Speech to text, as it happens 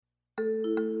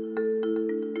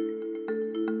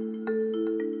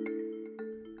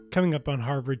Coming up on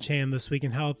Harvard Chan This Week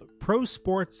in Health, pro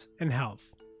sports and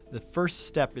health. The first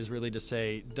step is really to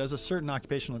say, does a certain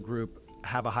occupational group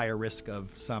have a higher risk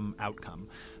of some outcome?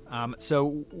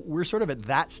 So we're sort of at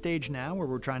that stage now where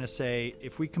we're trying to say,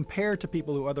 if we compare to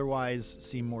people who otherwise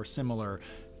seem more similar,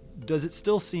 does it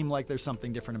still seem like there's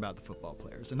something different about the football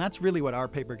players? And that's really what our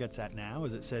paper gets at now,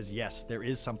 is it says, yes, there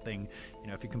is something,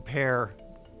 if you compare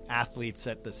athletes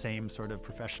at the same sort of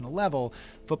professional level,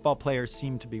 football players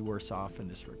seem to be worse off in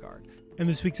this regard. In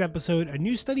this week's episode, a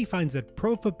new study finds that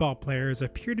pro football players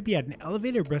appear to be at an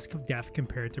elevated risk of death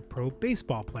compared to pro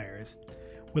baseball players.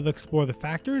 We'll explore the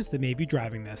factors that may be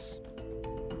driving this.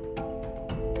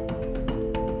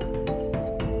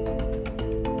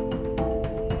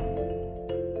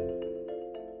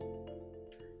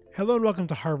 Hello and welcome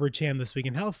to Harvard Chan This Week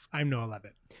in Health. I'm Noah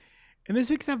Levitt. In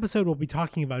this week's episode, we'll be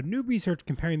talking about new research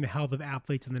comparing the health of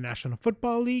athletes in the National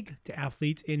Football League to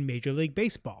athletes in Major League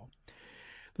Baseball.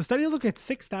 The study looked at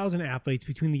 6,000 athletes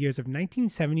between the years of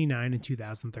 1979 and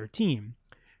 2013.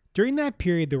 During that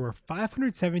period, there were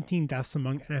 517 deaths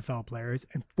among NFL players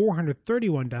and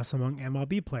 431 deaths among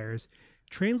MLB players,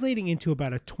 translating into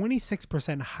about a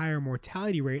 26% higher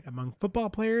mortality rate among football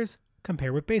players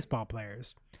compared with baseball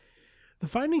players. The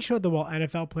findings showed that while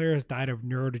NFL players died of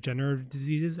neurodegenerative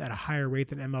diseases at a higher rate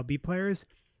than MLB players,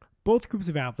 both groups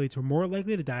of athletes were more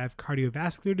likely to die of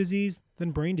cardiovascular disease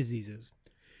than brain diseases.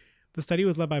 The study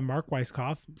was led by Mark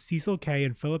Weisskopf, Cecil Kay,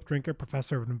 and Philip Drinker,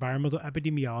 professor of environmental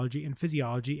epidemiology and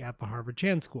physiology at the Harvard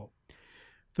Chan School.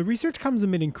 The research comes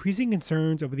amid increasing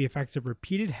concerns over the effects of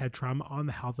repeated head trauma on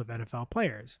the health of NFL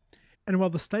players. And while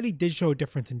the study did show a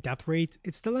difference in death rates,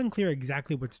 it's still unclear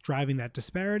exactly what's driving that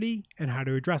disparity and how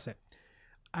to address it.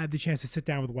 I had the chance to sit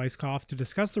down with Weisskopf to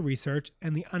discuss the research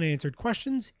and the unanswered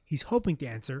questions he's hoping to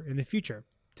answer in the future.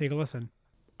 Take a listen.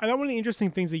 I thought one of the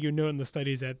interesting things that you note in the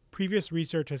study is that previous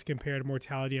research has compared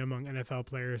mortality among NFL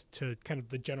players to kind of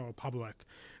the general public.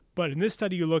 But in this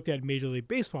study, you looked at Major League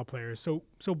Baseball players. So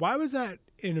why was that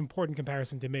an important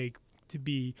comparison to make, to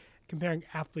be comparing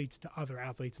athletes to other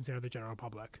athletes instead of the general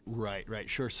public? Right,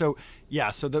 sure. So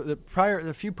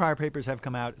the few prior papers have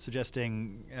come out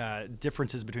suggesting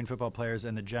differences between football players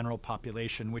and the general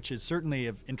population, which is certainly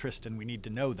of interest, and we need to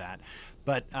know that.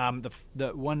 But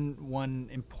the one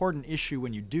important issue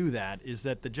when you do that is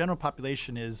that the general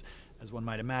population is, as one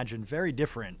might imagine, very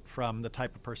different from the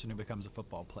type of person who becomes a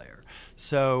football player.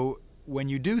 So when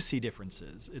you do see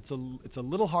differences, it's a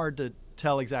little hard to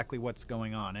tell exactly what's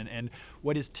going on. And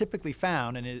what is typically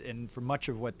found, and for much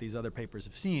of what these other papers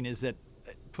have seen, is that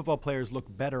football players look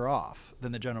better off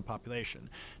than the general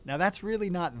population. Now, that's really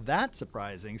not that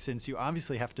surprising, since you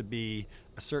obviously have to be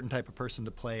a certain type of person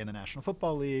to play in the National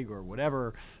Football League or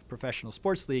whatever professional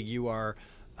sports league. You are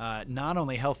not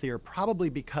only healthier, probably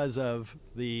because of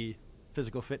the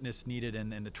physical fitness needed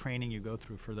and the training you go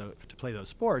through to play those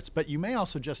sports, but you may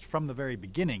also just from the very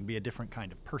beginning be a different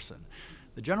kind of person.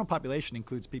 The general population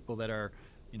includes people that are,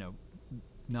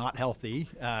 not healthy,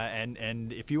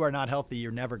 and if you are not healthy,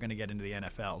 you're never going to get into the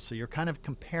NFL. So you're kind of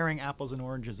comparing apples and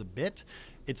oranges a bit.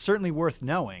 It's certainly worth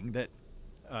knowing that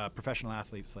professional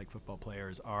athletes like football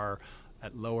players are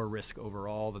at lower risk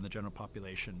overall than the general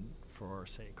population for,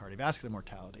 say, cardiovascular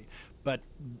mortality. But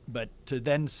to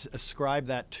then ascribe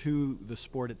that to the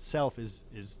sport itself is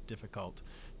difficult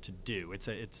to do. It's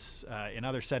in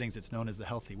other settings, it's known as the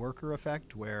healthy worker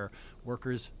effect, where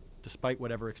workers, despite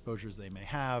whatever exposures they may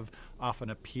have, often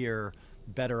appear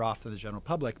better off than the general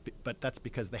public, but that's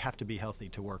because they have to be healthy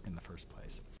to work in the first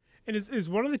place. And is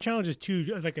one of the challenges too,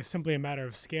 like simply a matter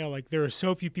of scale? Like there are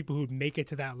so few people who make it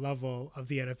to that level of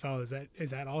the NFL. Is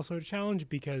that also a challenge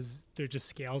because their just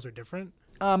scales are different?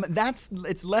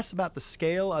 It's less about the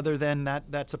scale, other than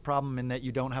that's a problem in that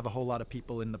you don't have a whole lot of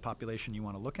people in the population you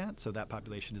want to look at. So that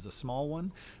population is a small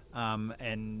one,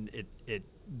 and it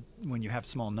when you have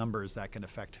small numbers, that can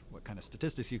affect what kind of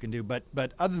statistics you can do. But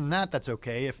other than that, that's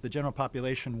okay. If the general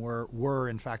population were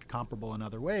in fact comparable in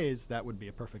other ways, that would be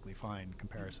a perfectly fine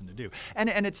comparison to do. And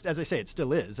it's, as I say, it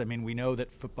still is. I mean, we know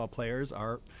that football players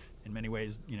are, in many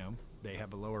ways, they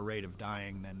have a lower rate of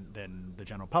dying than the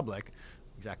general public.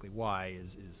 Exactly why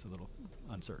is a little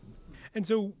uncertain. And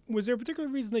so was there a particular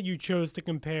reason that you chose to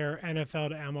compare NFL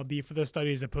to MLB for the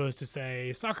study as opposed to,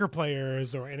 say, soccer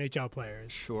players or NHL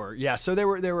players? Sure. Yeah. So there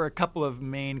were a couple of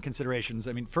main considerations.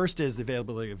 I mean, first is the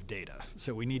availability of data.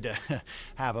 So we need to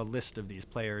have a list of these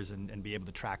players and be able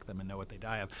to track them and know what they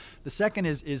die of. The second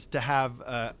is to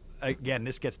have again,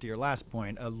 this gets to your last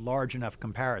point, a large enough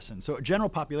comparison. So general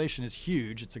population is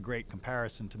huge. It's a great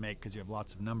comparison to make because you have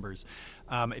lots of numbers.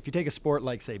 If you take a sport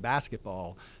like, say,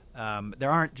 basketball, there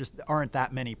aren't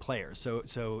that many players.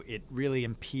 So it really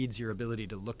impedes your ability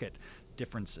to look at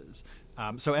differences.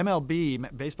 So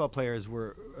MLB, baseball players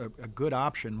were a good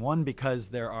option. One, because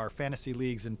there are fantasy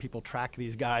leagues and people track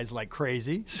these guys like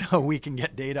crazy, so we can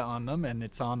get data on them, and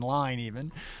it's online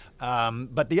even.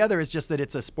 But the other is just that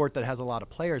it's a sport that has a lot of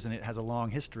players and it has a long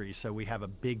history, so we have a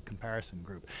big comparison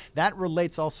group. That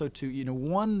relates also to,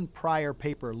 one prior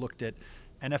paper looked at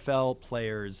NFL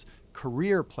players,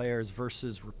 career players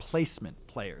versus replacement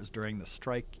players during the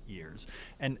strike years.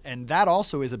 And that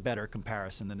also is a better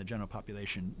comparison than the general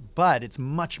population, but it's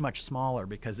much, much smaller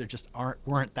because there just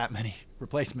weren't that many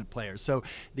replacement players. So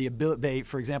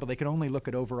for example, they could only look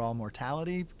at overall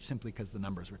mortality simply because the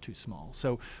numbers were too small.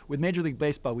 So with Major League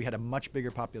Baseball, we had a much bigger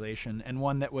population and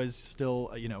one that was still,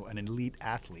 an elite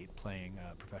athlete playing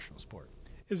a professional sport.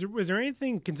 Was there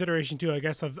anything consideration too? I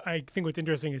think what's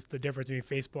interesting is the difference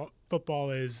between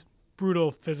football is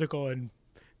brutal, physical, and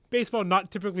baseball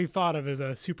not typically thought of as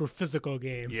a super physical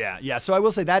game. Yeah. So I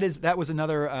will say that was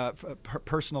another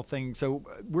personal thing. So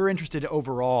we're interested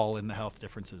overall in the health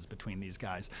differences between these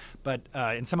guys. But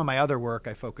in some of my other work,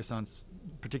 I focus on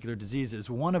particular diseases,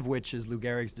 one of which is Lou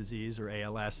Gehrig's disease, or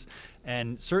ALS.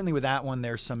 And certainly with that one,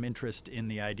 there's some interest in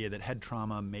the idea that head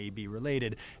trauma may be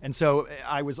related. And so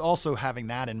I was also having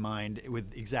that in mind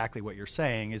with exactly what you're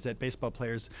saying, is that baseball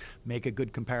players make a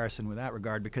good comparison with that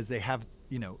regard because they have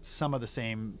some of the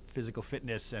same physical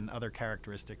fitness and other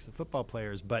characteristics of football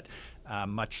players, but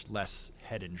much less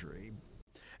head injury.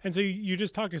 And so you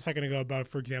just talked a second ago about,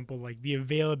 for example, like the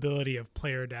availability of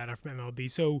player data from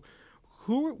MLB. So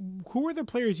who were the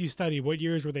players you studied? What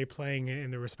years were they playing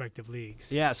in the respective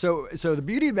leagues? Yeah, so the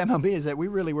beauty of MLB is that we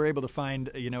really were able to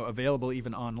find, available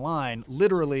even online,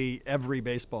 literally every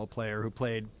baseball player who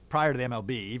played prior to the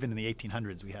MLB. Even in the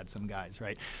 1800s, we had some guys,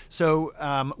 right?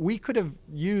 So we could have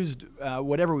used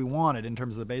whatever we wanted in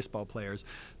terms of the baseball players.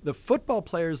 The football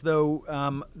players,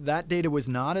 though, that data was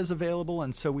not as available,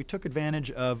 and so we took advantage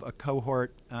of a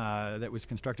cohort that was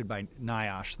constructed by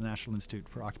NIOSH, the National Institute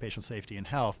for Occupational Safety and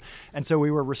Health, and so we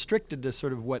were restricted to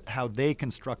sort of how they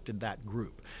constructed that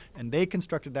group. And they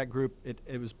constructed that group,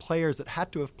 it was players that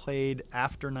had to have played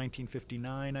after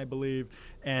 1959, I believe,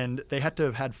 and they had to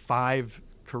have had 5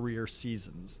 career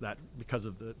seasons, that because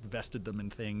of the vested them in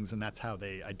things, and that's how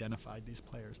they identified these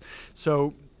players.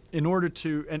 So in order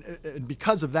to, and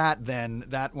because of that, then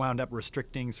that wound up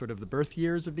restricting sort of the birth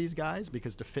years of these guys,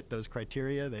 because to fit those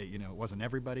criteria, it wasn't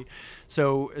everybody.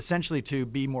 So essentially, to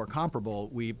be more comparable,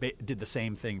 we did the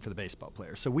same thing for the baseball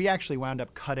players. So we actually wound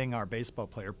up cutting our baseball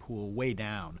player pool way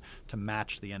down to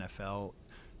match the NFL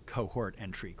cohort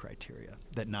entry criteria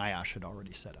that NIOSH had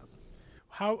already set up.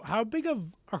 How big of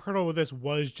a hurdle with this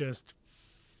was just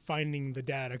finding the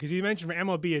data? Because you mentioned for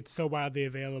MLB it's so widely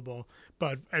available,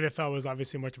 but NFL was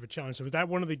obviously much of a challenge. So was that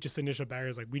one of the just initial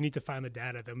barriers? Like, we need to find the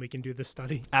data, then we can do this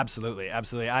study. Absolutely.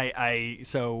 I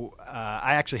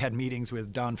actually had meetings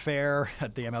with Don Fair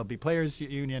at the MLB Players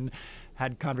Union,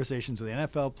 had conversations with the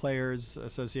NFL Players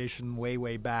Association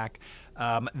way back.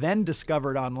 Then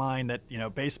discovered online that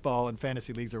baseball and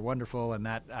fantasy leagues are wonderful, and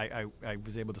that I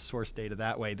was able to source data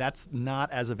that way. That's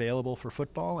not as available for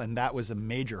football, and that was a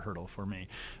major hurdle for me.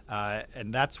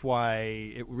 And that's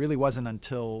why it really wasn't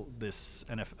until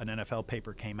an NFL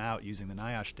paper came out using the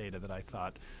NIOSH data that I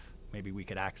thought maybe we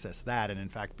could access that. And in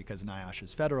fact, because NIOSH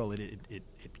is federal, it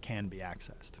can be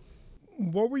accessed.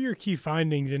 What were your key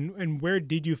findings, and where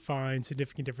did you find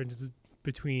significant differences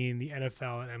between the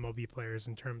NFL and MLB players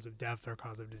in terms of death or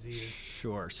cause of disease?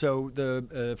 Sure. So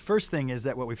the first thing is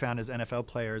that what we found is NFL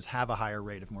players have a higher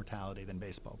rate of mortality than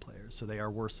baseball players, so they are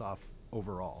worse off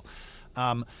overall.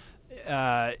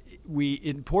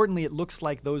 Importantly, it looks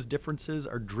like those differences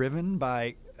are driven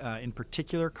by, in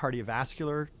particular,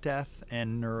 cardiovascular death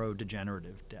and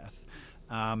neurodegenerative death.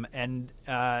 In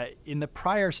the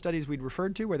prior studies we'd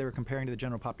referred to, where they were comparing to the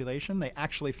general population, they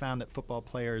actually found that football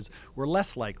players were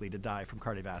less likely to die from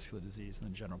cardiovascular disease than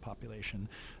the general population.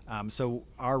 So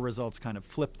our results kind of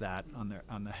flipped that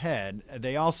on the head.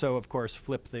 They also, of course,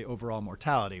 flipped the overall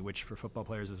mortality, which for football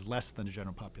players is less than the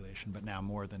general population, but now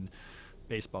more than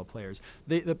baseball players.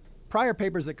 The prior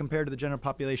papers that compared to the general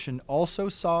population also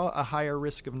saw a higher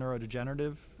risk of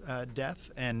neurodegenerative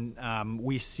death, and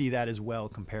we see that as well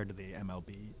compared to the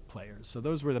MLB players. So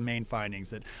those were the main findings,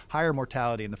 that higher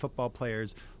mortality in the football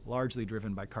players, largely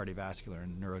driven by cardiovascular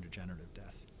and neurodegenerative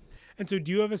deaths. And so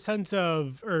do you have a sense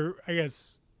of, or I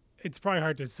guess it's probably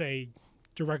hard to say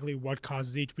directly what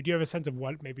causes each, but do you have a sense of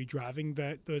what may be driving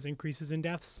those increases in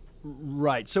deaths?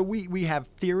 Right. So we have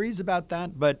theories about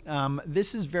that, but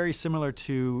this is very similar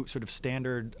to sort of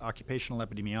standard occupational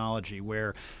epidemiology,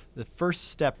 where the first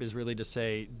step is really to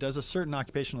say, does a certain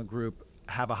occupational group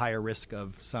have a higher risk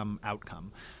of some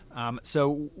outcome.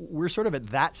 So we're sort of at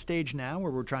that stage now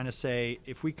where we're trying to say,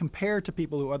 if we compare to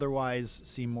people who otherwise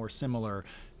seem more similar,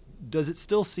 does it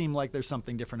still seem like there's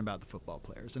something different about the football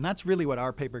players? And that's really what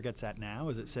our paper gets at now,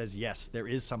 is it says, yes, there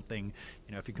is something.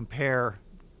 If you compare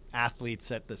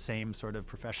athletes at the same sort of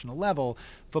professional level,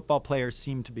 football players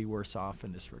seem to be worse off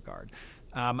in this regard.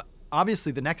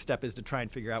 Obviously, the next step is to try and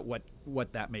figure out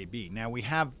what that may be. Now, we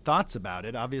have thoughts about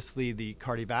it. Obviously, the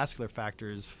cardiovascular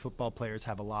factors, football players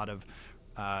have a lot of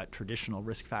traditional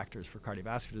risk factors for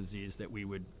cardiovascular disease that we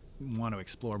would want to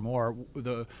explore more.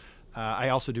 I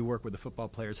also do work with the Football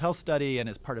Players Health Study, and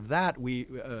as part of that,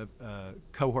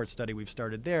 cohort study we've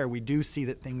started there, we do see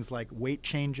that things like weight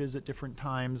changes at different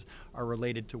times are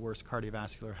related to worse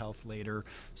cardiovascular health later.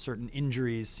 Certain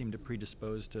injuries seem to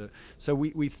predispose to. So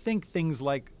we think things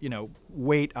like,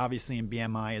 weight, obviously, and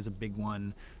BMI is a big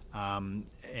one.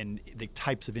 And the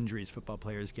types of injuries football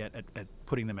players get at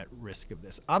putting them at risk of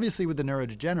this. Obviously, with the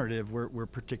neurodegenerative, we're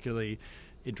particularly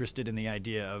interested in the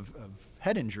idea of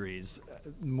head injuries.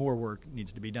 More work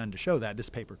needs to be done to show that. This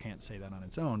paper can't say that on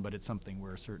its own, but it's something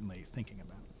we're certainly thinking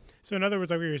about. So in other words,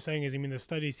 like what you're saying is, the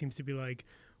study seems to be like,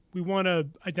 we want to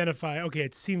identify, okay,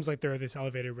 it seems like there are this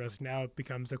elevated risk. Now it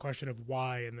becomes a question of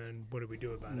why, and then what do we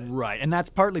do about it? Right, and that's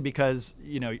partly because,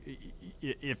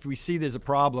 if we see there's a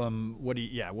problem, what are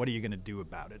you going to do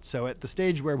about it? So at the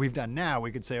stage where we've done now,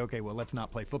 we could say, okay, well, let's not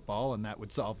play football, and that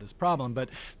would solve this problem.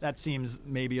 But that seems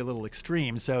maybe a little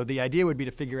extreme. So the idea would be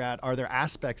to figure out, are there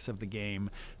aspects of the game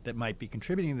that might be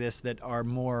contributing to this that are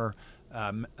more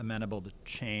amenable to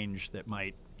change, that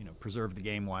might preserve the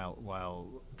game while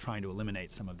trying to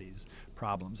eliminate some of these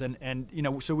problems. And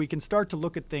so we can start to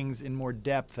look at things in more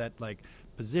depth at like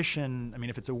position.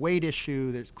 If it's a weight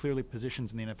issue, there's clearly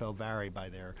positions in the NFL vary by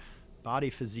their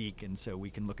body physique, and so we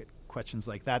can look at questions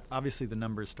like that. Obviously, the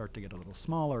numbers start to get a little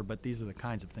smaller, but these are the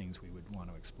kinds of things we would want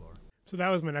to explore. So that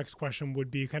was my next question,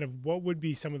 would be kind of what would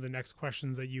be some of the next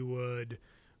questions that you would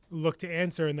look to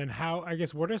answer, and then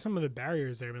what are some of the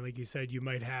barriers there? Like you said, you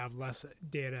might have less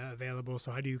data available,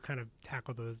 so how do you kind of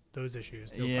tackle those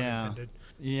issues? No pun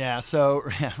intended. So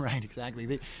right,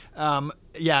 exactly.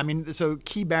 So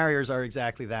key barriers are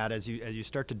exactly that. As you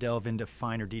start to delve into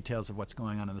finer details of what's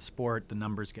going on in the sport, the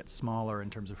numbers get smaller in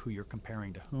terms of who you're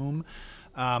comparing to whom.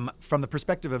 From the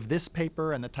perspective of this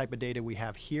paper and the type of data we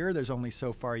have here, there's only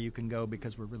so far you can go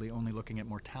because we're really only looking at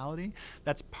mortality.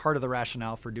 That's part of the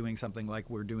rationale for doing something like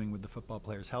we're doing with the Football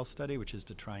Players Health Study, which is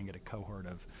to try and get a cohort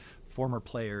of former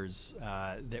players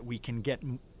that we can get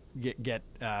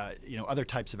other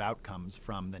types of outcomes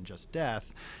from than just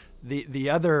death.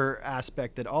 The other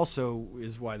aspect that also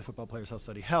is why the Football Players Health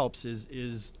Study helps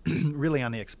is really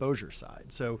on the exposure side.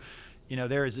 So,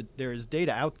 there is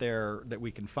data out there that we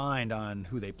can find on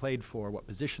who they played for, what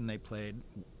position they played,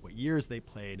 what years they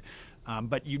played.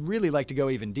 But you'd really like to go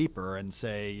even deeper and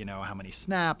say, how many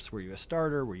snaps, were you a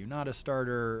starter, were you not a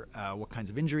starter, what kinds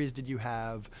of injuries did you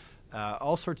have,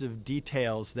 all sorts of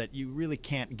details that you really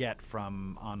can't get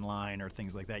from online or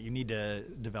things like that. You need to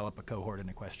develop a cohort and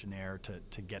a questionnaire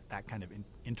to get that kind of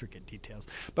intricate details.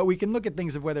 But we can look at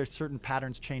things of whether certain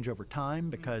patterns change over time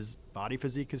because body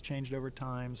physique has changed over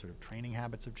time, sort of training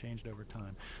habits have changed over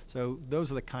time. So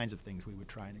those are the kinds of things we would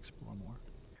try and explore more.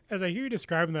 As I hear you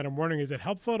describing that, I'm wondering, is it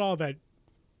helpful at all that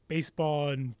baseball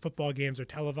and football games are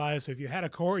televised? So if you had a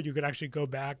cohort, you could actually go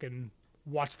back and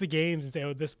watch the games and say,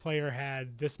 oh, this player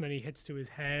had this many hits to his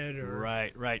head? Or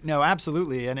Right. No,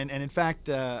 absolutely. And in fact,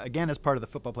 again, as part of the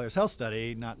Football Players Health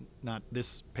Study, not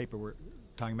this paper we're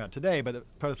talking about today, but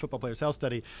part of the Football Players Health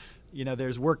Study,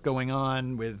 there's work going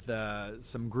on with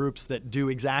some groups that do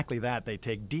exactly that. They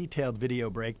take detailed video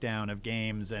breakdown of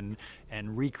games and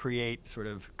recreate sort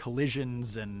of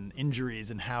collisions and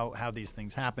injuries and how these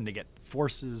things happen to get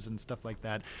forces and stuff like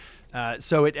that.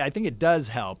 So I think it does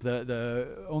help.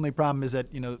 The only problem is that,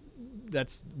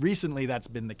 that's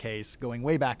been the case. Going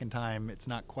way back in time, it's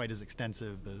not quite as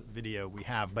extensive, the video we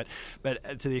have. But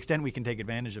to the extent we can take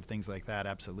advantage of things like that,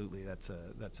 absolutely, that's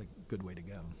a good way to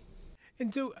go.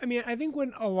 And so, I think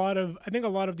a lot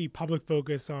of the public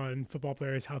focus on football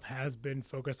players' health has been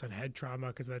focused on head trauma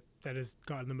because that has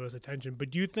gotten the most attention. But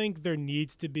do you think there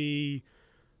needs to be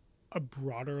a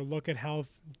broader look at health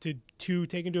to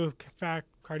take into effect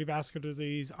cardiovascular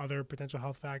disease, other potential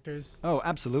health factors? Oh,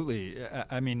 absolutely.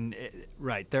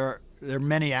 Right. There are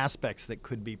many aspects that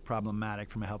could be problematic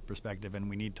from a health perspective, and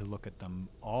we need to look at them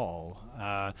all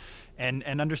and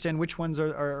understand which ones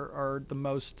are the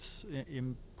most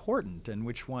important and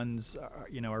which ones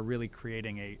are really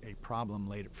creating a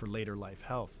problem for later life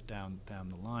health down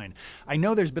the line. I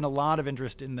know there's been a lot of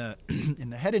interest in the in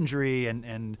the head injury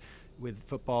and with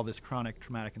football, this chronic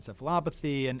traumatic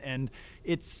encephalopathy, and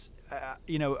it's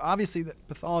obviously the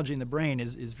pathology in the brain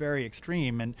is very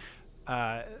extreme and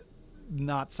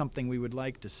not something we would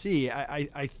like to see.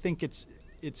 I think it's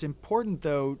important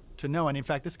though to know, and in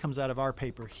fact this comes out of our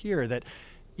paper here, that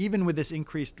even with this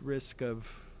increased risk of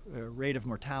rate of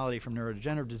mortality from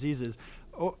neurodegenerative diseases,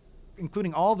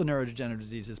 including all the neurodegenerative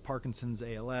diseases, Parkinson's,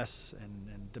 ALS,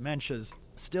 and dementias,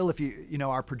 still if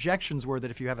our projections were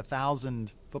that if you have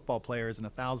 1,000 football players and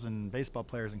 1,000 baseball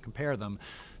players and compare them,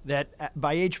 that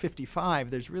by age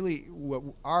 55, there's really, what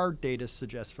our data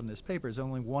suggests from this paper is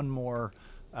only one more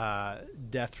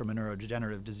death from a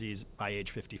neurodegenerative disease by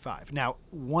age 55. Now,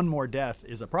 one more death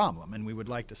is a problem, and we would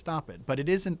like to stop it, but it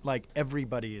isn't like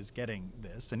everybody is getting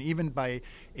this. And even by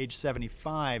age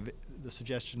 75, the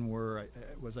suggestion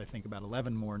was, I think, about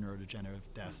 11 more neurodegenerative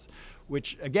deaths,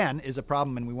 which, again, is a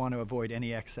problem, and we want to avoid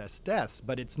any excess deaths,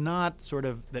 but it's not sort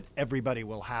of that everybody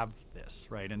will have this,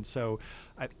 right? And so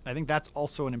I think that's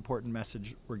also an important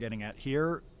message we're getting at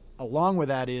here. Along with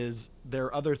that is there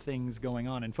are other things going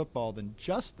on in football than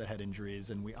just the head injuries,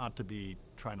 and we ought to be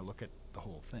trying to look at the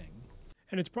whole thing.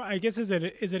 And it's, I guess, is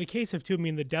it a case of too? I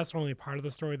mean, the deaths are only part of the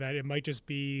story. That it might just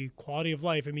be quality of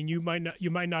life. I mean, you might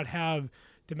not have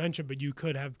dementia, but you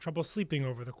could have trouble sleeping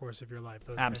over the course of your life.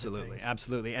 Those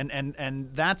absolutely, and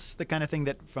that's the kind of thing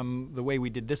that, from the way we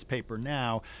did this paper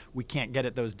now, we can't get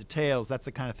at those details. That's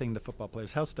the kind of thing the Football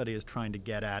Players Health Study is trying to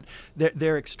get at.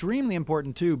 They're extremely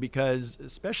important too, because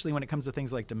especially when it comes to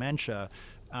things like dementia,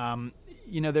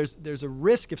 there's a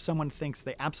risk if someone thinks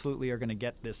they absolutely are going to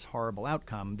get this horrible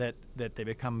outcome that they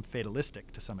become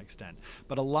fatalistic to some extent.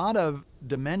 But a lot of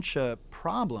dementia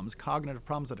problems, cognitive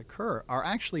problems that occur, are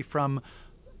actually from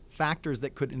factors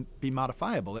that could be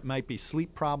modifiable. It might be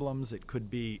sleep problems. It could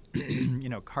be,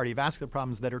 cardiovascular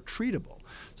problems that are treatable.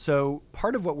 So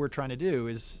part of what we're trying to do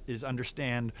is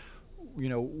understand,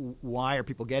 why are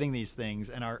people getting these things,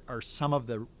 and are some of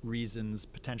the reasons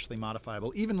potentially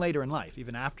modifiable even later in life,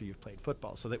 even after you've played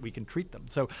football, so that we can treat them.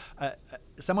 So a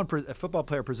football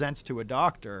player presents to a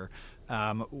doctor,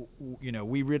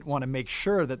 we want to make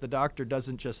sure that the doctor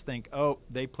doesn't just think, oh,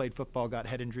 they played football, got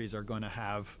head injuries, are going to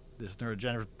have this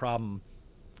neurodegenerative problem,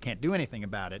 can't do anything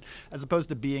about it, as opposed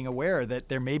to being aware that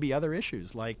there may be other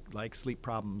issues like sleep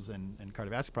problems and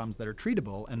cardiovascular problems that are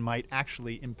treatable and might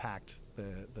actually impact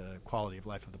the quality of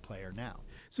life of the player now.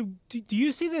 So do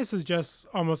you see this as just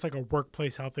almost like a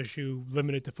workplace health issue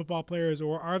limited to football players,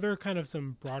 or are there kind of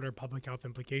some broader public health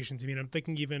implications? I mean, I'm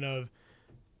thinking even of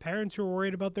parents who are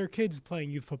worried about their kids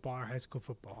playing youth football or high school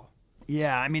football.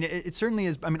 Yeah, I mean, it certainly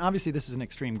is. I mean, obviously, this is an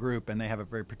extreme group, and they have a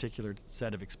very particular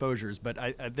set of exposures. But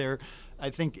I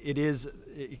think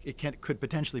it could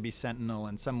potentially be sentinel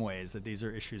in some ways, that these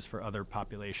are issues for other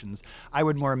populations. I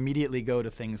would more immediately go to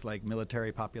things like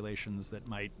military populations that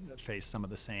might face some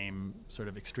of the same sort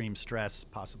of extreme stress,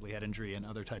 possibly head injury and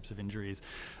other types of injuries.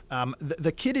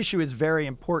 The kid issue is very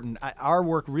important. Our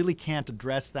work really can't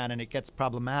address that, and it gets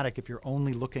problematic if you're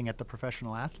only looking at the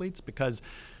professional athletes, because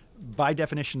by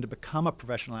definition, to become a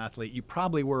professional athlete, you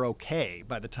probably were okay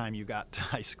by the time you got to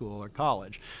high school or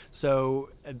college. So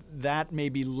that may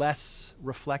be less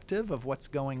reflective of what's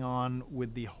going on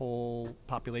with the whole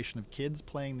population of kids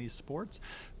playing these sports.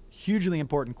 Hugely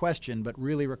important question, but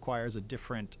really requires a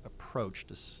different approach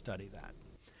to study that.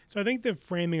 So I think the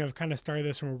framing of kind of starting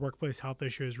this from a workplace health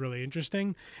issue is really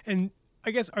interesting. And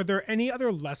I guess, are there any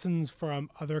other lessons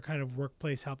from other kind of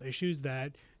workplace health issues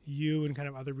that you and kind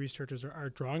of other researchers are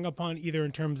drawing upon, either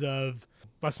in terms of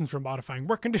lessons from modifying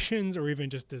work conditions or even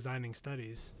just designing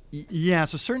studies? Yeah,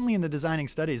 so certainly in the designing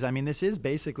studies, I mean, this is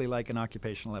basically like an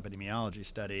occupational epidemiology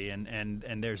study, and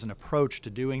there's an approach to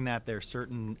doing that. There are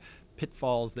certain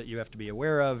pitfalls that you have to be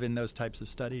aware of in those types of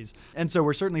studies. And so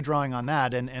we're certainly drawing on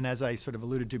that. And as I sort of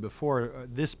alluded to before,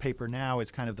 this paper now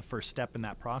is kind of the first step in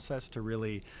that process to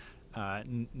really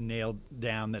nailed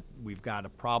down that we've got a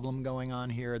problem going on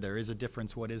here. There is a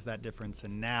difference. What is that difference?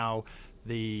 And now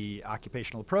the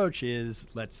occupational approach is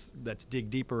let's dig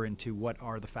deeper into what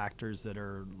are the factors that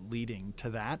are leading to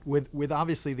that, with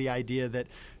obviously the idea that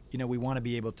we want to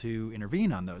be able to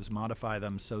intervene on those, modify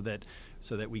them so that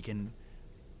we can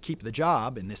keep the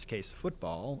job, in this case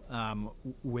football,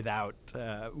 without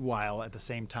while at the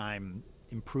same time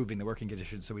improving the working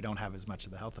conditions so we don't have as much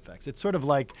of the health effects. It's sort of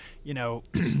like,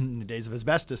 in the days of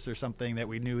asbestos or something, that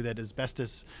we knew that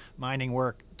asbestos mining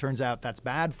work, turns out that's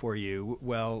bad for you.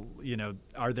 Well,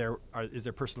 is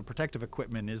there personal protective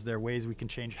equipment? Is there ways we can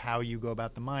change how you go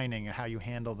about the mining, or how you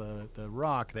handle the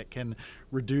rock, that can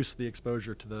reduce the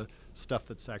exposure to the stuff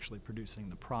that's actually producing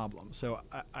the problem? So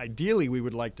ideally, we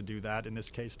would like to do that in this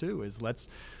case too, is let's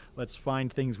let's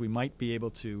find things we might be able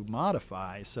to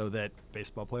modify so that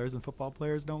baseball players and football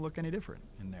players don't look any different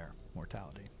in their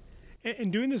mortality.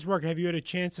 In doing this work, have you had a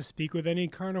chance to speak with any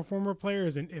current or former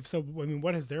players? And if so, I mean,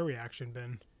 what has their reaction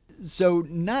been? So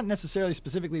not necessarily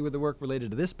specifically with the work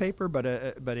related to this paper, but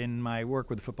in my work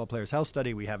with the Football Players Health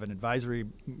Study, we have an advisory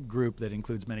group that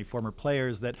includes many former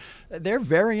players that they're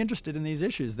very interested in these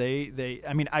issues.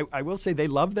 I will say they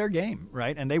love their game,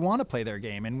 right? And they want to play their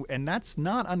game. And that's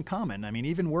not uncommon. I mean,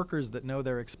 even workers that know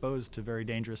they're exposed to very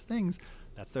dangerous things,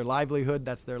 that's their livelihood,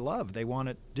 that's their love. They want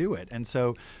to do it. And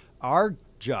so our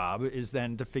job is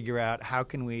then to figure out how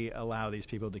can we allow these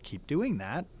people to keep doing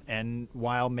that and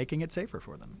while making it safer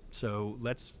for them. So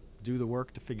let's do the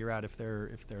work to figure out if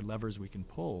there are levers we can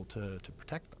pull to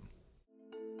protect them.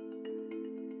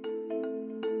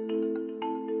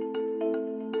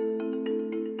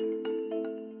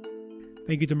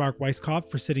 Thank you to Mark Weisskopf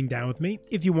for sitting down with me.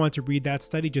 If you want to read that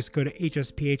study, just go to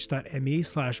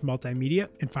hsph.me/multimedia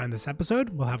and find this episode.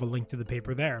 We'll have a link to the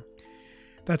paper there.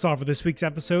 That's all for this week's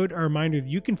episode. A reminder that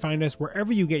you can find us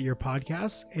wherever you get your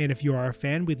podcasts. And if you are a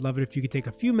fan, we'd love it if you could take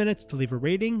a few minutes to leave a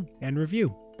rating and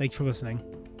review. Thanks for listening.